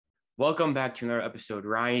Welcome back to another episode.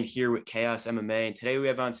 Ryan here with Chaos MMA, and today we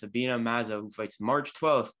have on Sabina Mazo, who fights March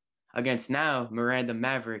 12th against now Miranda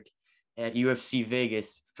Maverick at UFC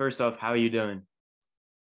Vegas. First off, how are you doing?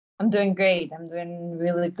 I'm doing great. I'm doing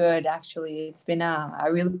really good, actually. It's been a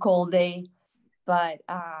really cold day, but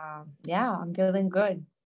yeah, I'm feeling good.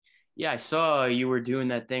 Yeah, I saw you were doing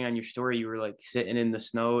that thing on your story. You were like sitting in the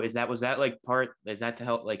snow. Was that like part? Is that to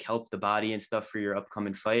help the body and stuff for your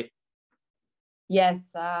upcoming fight? Yes,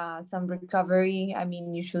 some recovery. I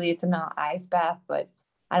mean, usually it's an ice bath, but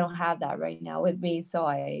I don't have that right now with me. So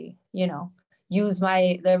I use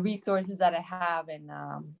the resources that I have and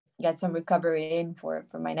get some recovery in for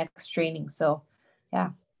my next training. So yeah.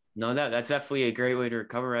 No, that's definitely a great way to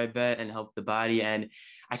recover, I bet, and help the body. And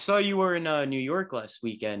I saw you were in New York last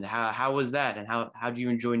weekend. How was that? And how do you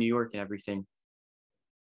enjoy New York and everything?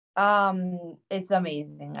 It's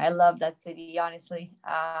amazing. I love that city, honestly.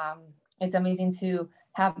 It's amazing to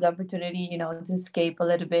have the opportunity, to escape a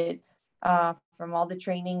little bit from all the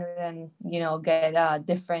training and, get a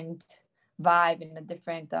different vibe and a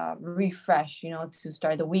different refresh, to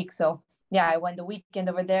start the week. So, yeah, I went the weekend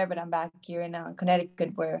over there, but I'm back here in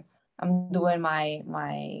Connecticut where I'm doing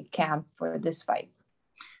my camp for this fight.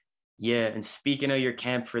 Yeah, and speaking of your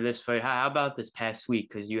camp for this fight, how about this past week?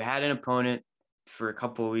 Because you had an opponent for a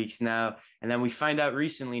couple of weeks now, and then we find out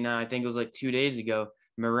recently now, I think it was like 2 days ago,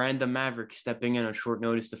 Miranda Maverick stepping in on short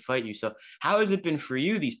notice to fight you. So how has it been for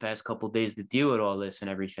you these past couple of days to deal with all this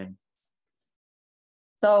and everything?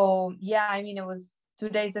 So yeah, I mean, it was 2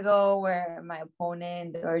 days ago where my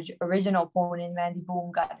opponent, the original opponent, Mandy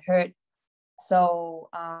Boom, got hurt. So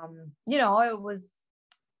it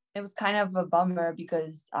was kind of a bummer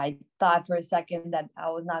because I thought for a second that I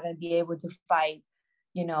was not going to be able to fight.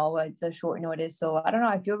 It's a short notice, so I don't know.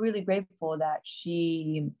 I feel really grateful that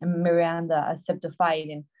Miranda accepted the fight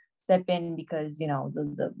and step in because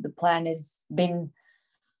the plan has been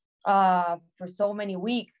for so many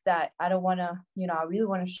weeks that I don't want to, I really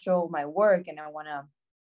want to show my work and I want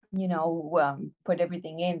to, put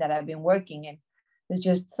everything in that I've been working. And there's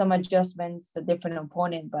just some adjustments, a different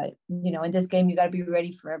opponent, but in this game you got to be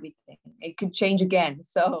ready for everything. It could change again.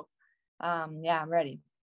 So yeah, I'm ready.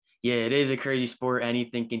 Yeah, it is a crazy sport.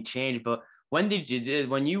 Anything can change. But when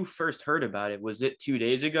you first heard about it, was it 2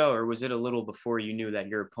 days ago or was it a little before you knew that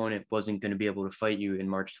your opponent wasn't going to be able to fight you in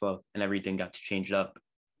March 12th and everything got changed up?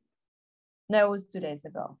 No, it was 2 days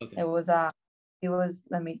ago. Okay. It was,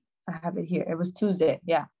 let me, I have it here. It was Tuesday.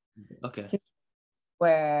 Yeah. Okay.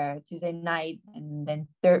 Where Tuesday night and then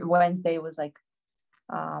Wednesday was like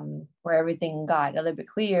where everything got a little bit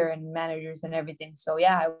clear and managers and everything. So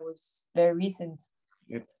yeah, it was very recent.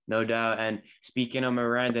 Yep, no doubt. And speaking of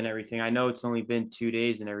Miranda and everything, I know it's only been 2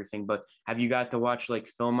 days and everything, but have you got to watch like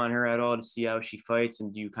film on her at all to see how she fights?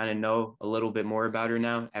 And do you kind of know a little bit more about her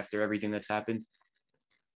now after everything that's happened?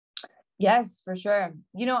 Yes, for sure.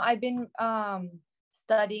 I've been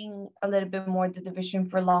studying a little bit more the division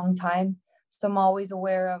for a long time. So I'm always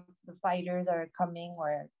aware of the fighters that are coming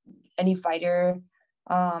or any fighter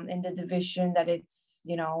in the division that it's,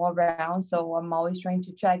 around. So I'm always trying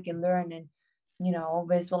to check and learn and,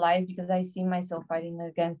 visualize because I see myself fighting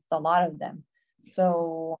against a lot of them.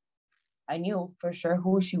 So I knew for sure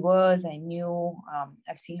who she was. I knew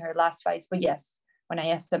I've seen her last fights, but yes, when I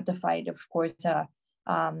accepted the fight, of course,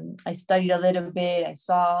 I studied a little bit. I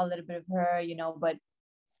saw a little bit of her, but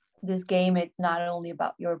this game, it's not only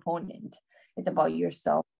about your opponent, it's about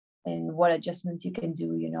yourself and what adjustments you can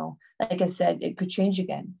do. Like I said, it could change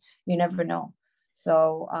again. You never know.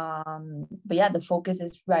 So, but yeah, the focus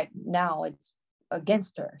is right now, it's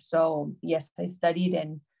against her. So, yes, I studied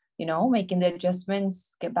and, making the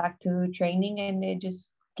adjustments, get back to training, and it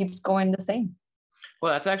just keeps going the same.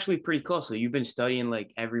 Well, that's actually pretty cool. So you've been studying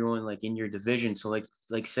like everyone like in your division. So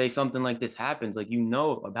like say something like this happens, like you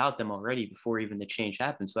know about them already before even the change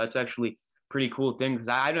happens. So that's actually pretty cool thing because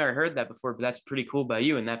I've never heard that before, but that's pretty cool by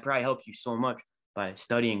you. And that probably helps you so much by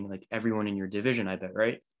studying like everyone in your division, I bet,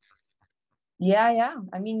 right? Yeah, yeah.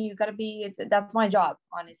 I mean, you gotta be. That's my job,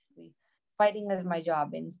 honestly. Fighting is my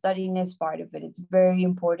job, and studying is part of it. It's very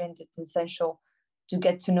important. It's essential to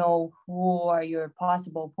get to know who are your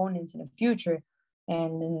possible opponents in the future,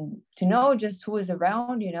 and then to know just who is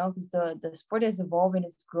around. Because the sport is evolving,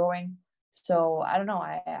 it's growing. So I don't know.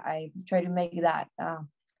 I try to make that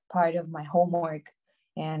part of my homework,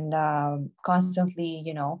 and constantly,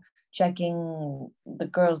 checking the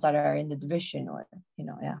girls that are in the division, or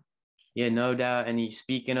yeah. Yeah, no doubt. And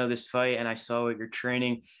speaking of this fight, and I saw what you're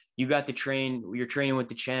training. You got to train. You're training with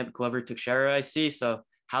the champ Glover Teixeira, I see. So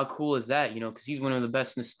how cool is that? Because he's one of the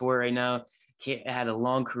best in the sport right now. Had a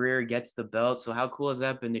long career, gets the belt. So how cool has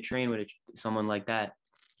that been to train with someone like that?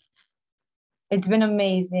 It's been an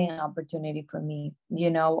amazing opportunity for me,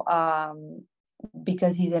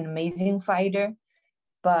 because he's an amazing fighter,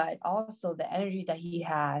 but also the energy that he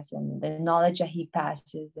has and the knowledge that he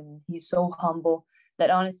passes. And he's so humble that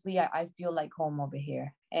honestly, I feel like home over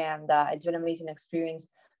here. And it's been an amazing experience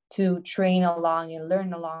to train along and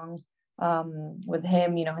learn along with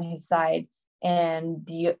him, his side. And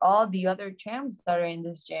all the other champs that are in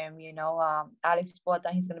this gym, Alex Pota,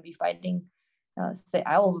 he's going to be fighting. Say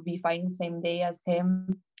I will be fighting the same day as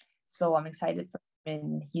him, so I'm excited for him.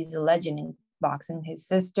 And he's a legend in boxing. His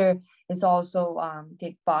sister is also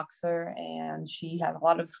kickboxer, and she has a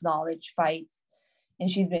lot of knowledge fights, and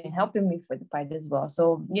she's been helping me for the fight as well.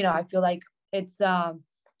 So I feel like it's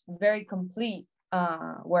very complete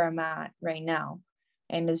where I'm at right now,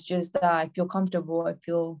 and it's just I feel comfortable. I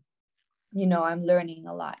feel I'm learning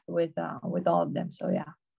a lot with all of them. So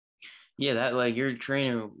yeah. Yeah, that like you're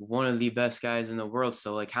training one of the best guys in the world.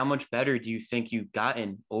 So like how much better do you think you've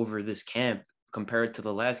gotten over this camp compared to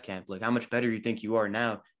the last camp? Like how much better do you think you are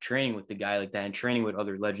now training with the guy like that and training with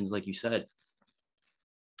other legends like you said?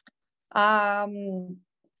 I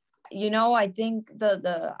think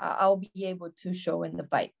I'll be able to show in the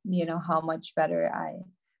fight, how much better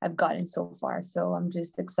I've gotten so far. So I'm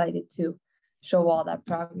just excited to show all that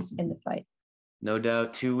progress in the fight. No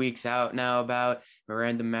doubt 2 weeks out now about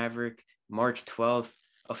Miranda Maverick, March 12th.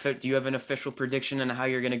 Do you have an official prediction on how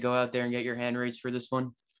you're going to go out there and get your hand raised for this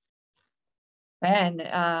one? And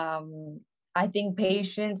I think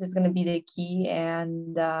patience is going to be the key,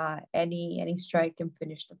 and any strike can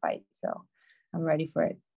finish the fight. So I'm ready for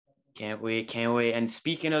it. Can't wait. Can't wait. And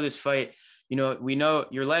speaking of this fight, we know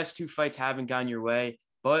your last two fights haven't gone your way,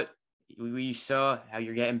 but we saw how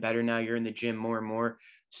you're getting better now. You're in the gym more and more.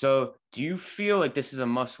 So do you feel like this is a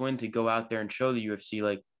must win to go out there and show the UFC,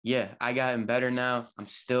 like, yeah, I gotten better now. I'm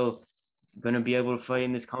still going to be able to fight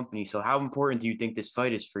in this company. So how important do you think this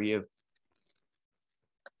fight is for you?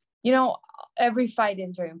 Every fight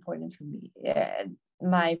is very important for me.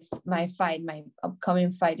 My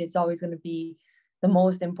upcoming fight, it's always going to be the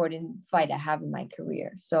most important fight I have in my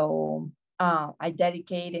career. So I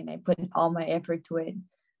dedicate and I put all my effort to it,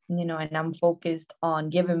 and I'm focused on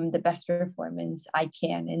giving the best performance I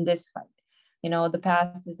can in this fight. The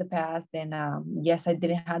past is the past, and yes, I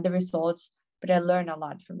didn't have the results, but I learned a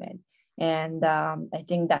lot from it. And I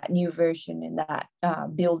think that new version and that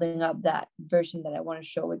building up that version that I want to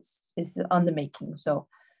show, is on the making. So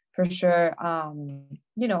for sure, I'm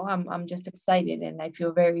just excited, and I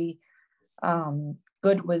feel very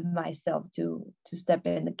good with myself to step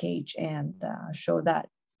in the cage and show that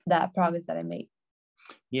progress that I made.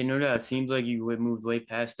 Yeah, no doubt. It seems like you moved way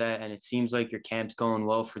past that, and it seems like your camp's going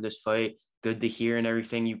well for this fight. Good to hear and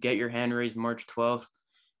everything. You get your hand raised March 12th.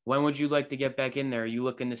 When would you like to get back in there? Are you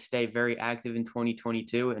looking to stay very active in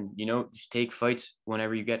 2022 and, just take fights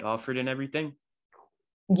whenever you get offered and everything?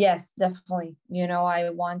 Yes, definitely. I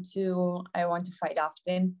want to fight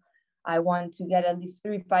often. I want to get at least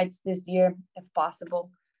 3 fights this year if possible.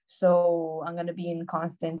 So I'm gonna be in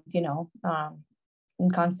constant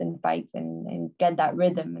fights and get that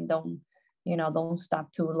rhythm, and don't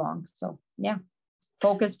stop too long. So yeah,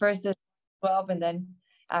 focus first at 12, and then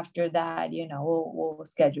after that, we'll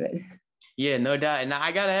schedule it. Yeah, no doubt. And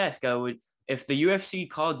I gotta ask, if the UFC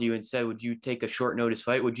called you and said, would you take a short notice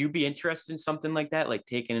fight? Would you be interested in something like that, like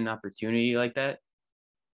taking an opportunity like that?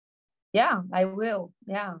 Yeah, I will.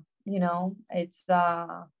 Yeah, it's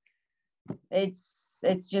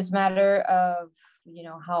just matter of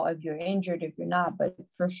how, if you're injured, if you're not, but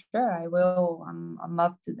for sure I will. I'm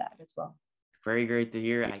up to that as well. Very great to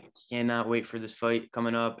hear. I cannot wait for this fight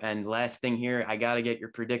coming up. And last thing here, I got to get your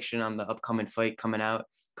prediction on the upcoming fight coming up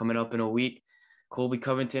in a week. Colby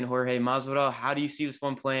Covington, Jorge Masvidal. How do you see this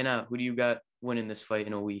one playing out? Who do you got winning this fight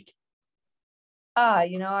in a week?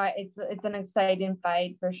 It's an exciting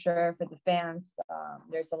fight for sure for the fans.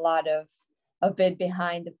 There's a lot of it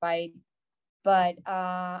behind the fight, but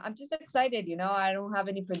I'm just excited. I don't have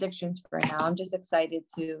any predictions for now. I'm just excited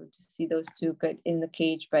to see those two good in the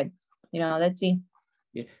cage, but let's see.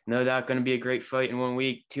 Yeah, no doubt going to be a great fight in 1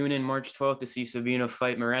 week. Tune in March 12th to see Sabina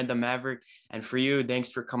fight Miranda Maverick. And for you, thanks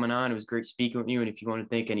for coming on. It was great speaking with you. And if you want to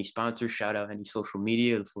thank any sponsors, shout out any social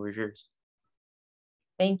media, the floor is yours.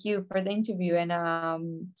 Thank you for the interview, and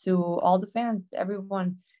to all the fans,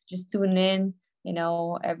 everyone, just tune in.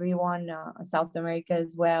 Everyone, South America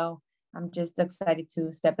as well. I'm just excited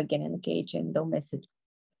to step again in the cage, and don't miss it.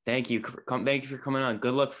 Thank you. Thank you for coming on.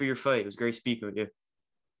 Good luck for your fight. It was great speaking with you.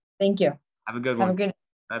 Thank you. Have a good Have one. a good.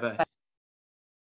 Bye bye.